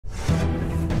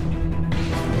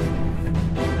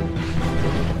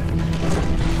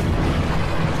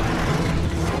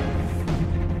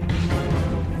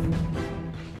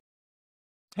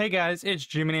Hey guys, it's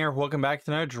Jimmy here. Welcome back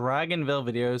to another Dragonvale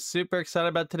video. Super excited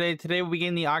about today. Today we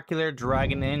begin the Ocular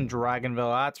Dragon in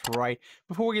Dragonvale. That's right.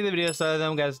 Before we get the video started,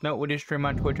 though, guys, note we do stream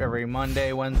on Twitch every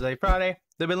Monday, Wednesday, Friday.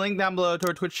 There'll be a link down below to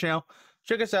our Twitch channel.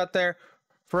 Check us out there.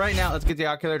 For right now, let's get the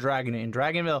Ocular Dragon in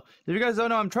Dragonvale. If you guys don't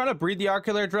know, I'm trying to breed the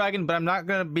Ocular Dragon, but I'm not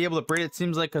going to be able to breed it,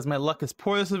 seems like, because my luck is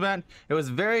poor this event. It was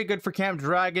very good for Camp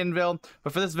Dragonvale,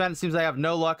 but for this event, it seems I have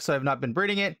no luck, so I've not been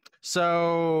breeding it.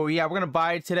 So, yeah, we're going to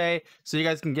buy it today, so you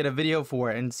guys can get a video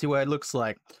for it and see what it looks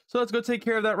like. So let's go take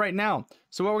care of that right now.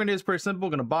 So what we're going to do is pretty simple.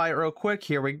 We're going to buy it real quick.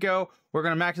 Here we go. We're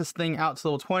going to max this thing out to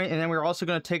level 20, and then we're also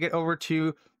going to take it over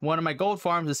to one of my gold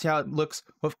farms to see how it looks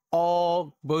with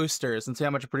all boosters and see how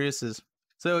much it produces.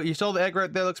 So you saw the egg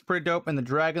right there, looks pretty dope, and the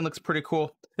dragon looks pretty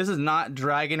cool. This is not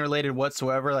dragon related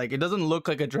whatsoever. Like, it doesn't look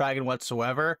like a dragon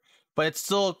whatsoever, but it's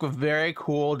still a very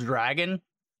cool dragon,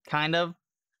 kind of.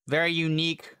 Very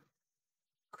unique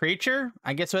creature,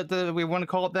 I guess what we want to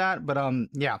call it that, but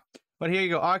yeah. But here you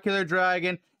go, Ocular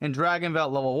Dragon and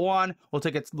Dragonvale level 1. We'll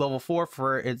take its level 4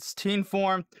 for its teen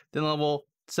form, then level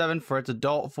 7 for its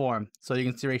adult form. So you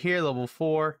can see right here, level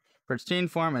 4 for its teen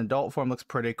form and adult form looks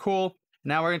pretty cool.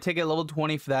 Now we're going to take it level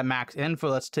 20 for that max info.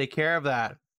 Let's take care of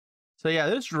that. So yeah,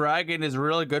 this dragon is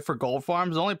really good for gold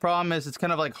farms. The only problem is it's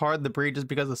kind of like hard to breed just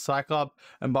because of Cyclops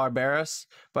and Barbarous.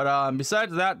 But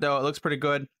besides that though, it looks pretty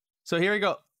good. So here we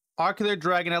go. Ocular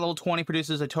Dragon at level 20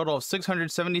 produces a total of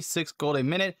 676 gold a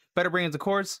minute. Better brings, of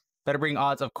course. Better bring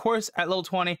odds, of course, at level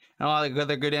 20. And a lot of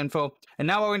other good info. And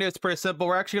now what we're going to do is pretty simple.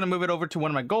 We're actually going to move it over to one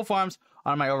of my gold farms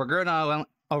on my overgrown island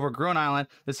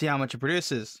to see how much it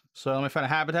produces. So let me find a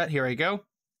habitat. Here we go.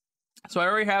 So I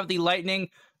already have the lightning,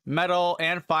 metal,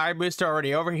 and fire booster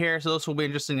already over here. So this will be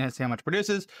interesting to see how much it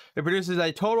produces. It produces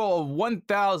a total of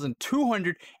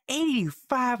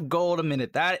 1,285 gold a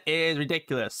minute. That is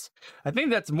ridiculous. I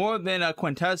think that's more than a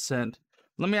quintessent.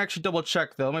 Let me actually double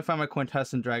check though. Let me find my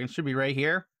quintessent dragon. It should be right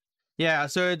here. Yeah,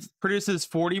 so it produces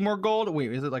 40 more gold.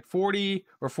 Wait, is it like 40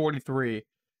 or 43?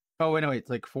 Oh, wait, no, wait, it's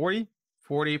like 40?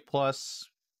 40 plus...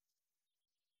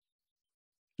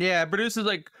 Yeah, it produces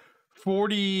like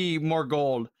 40 more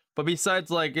gold. But besides,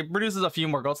 like, it produces a few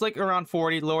more gold. It's like around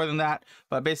 40, lower than that,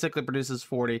 but basically produces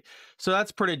 40. So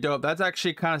that's pretty dope. That's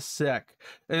actually kind of sick.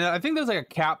 And I think there's like a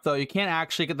cap, though. You can't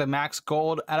actually get the max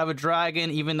gold out of a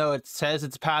dragon, even though it says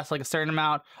it's past like a certain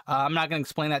amount. I'm not going to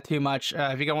explain that too much.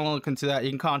 If you want to look into that, you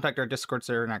can contact our Discord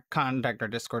server, not contact our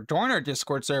Discord, join our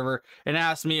Discord server, and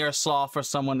ask me or Sloth or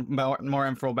someone more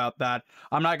info about that.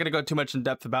 I'm not going to go too much in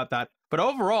depth about that. But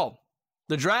overall,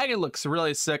 the dragon looks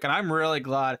really sick, and I'm really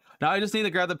glad. Now I just need to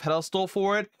grab the pedestal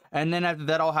for it, and then after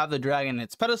that I'll have the dragon in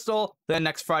its pedestal. Then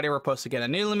next Friday we're supposed to get a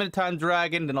new limited time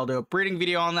dragon. Then I'll do a breeding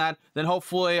video on that. Then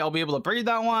hopefully I'll be able to breed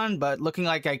that one, but looking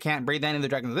like I can't breed any of the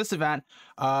dragons in this event.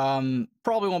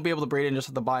 Probably won't be able to breed it and just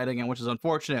have to buy it again, which is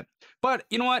unfortunate. But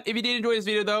you know what? If you did enjoy this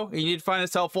video though, and you did find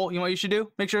this helpful, you know what you should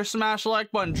do? Make sure to smash the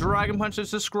like button, dragon punch the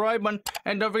subscribe button,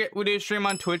 and don't forget we do stream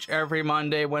on Twitch every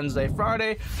Monday, Wednesday,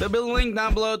 Friday. There'll be a link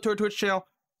down below to our Twitch channel.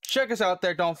 Check us out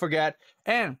there, don't forget.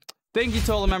 And thank you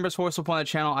to all the members for supporting the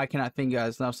channel. I cannot thank you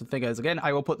guys enough, so thank you guys again.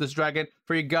 I will put this dragon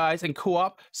for you guys in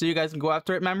co-op so you guys can go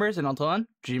after it, members. And until then,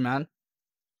 G-Man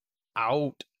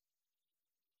out.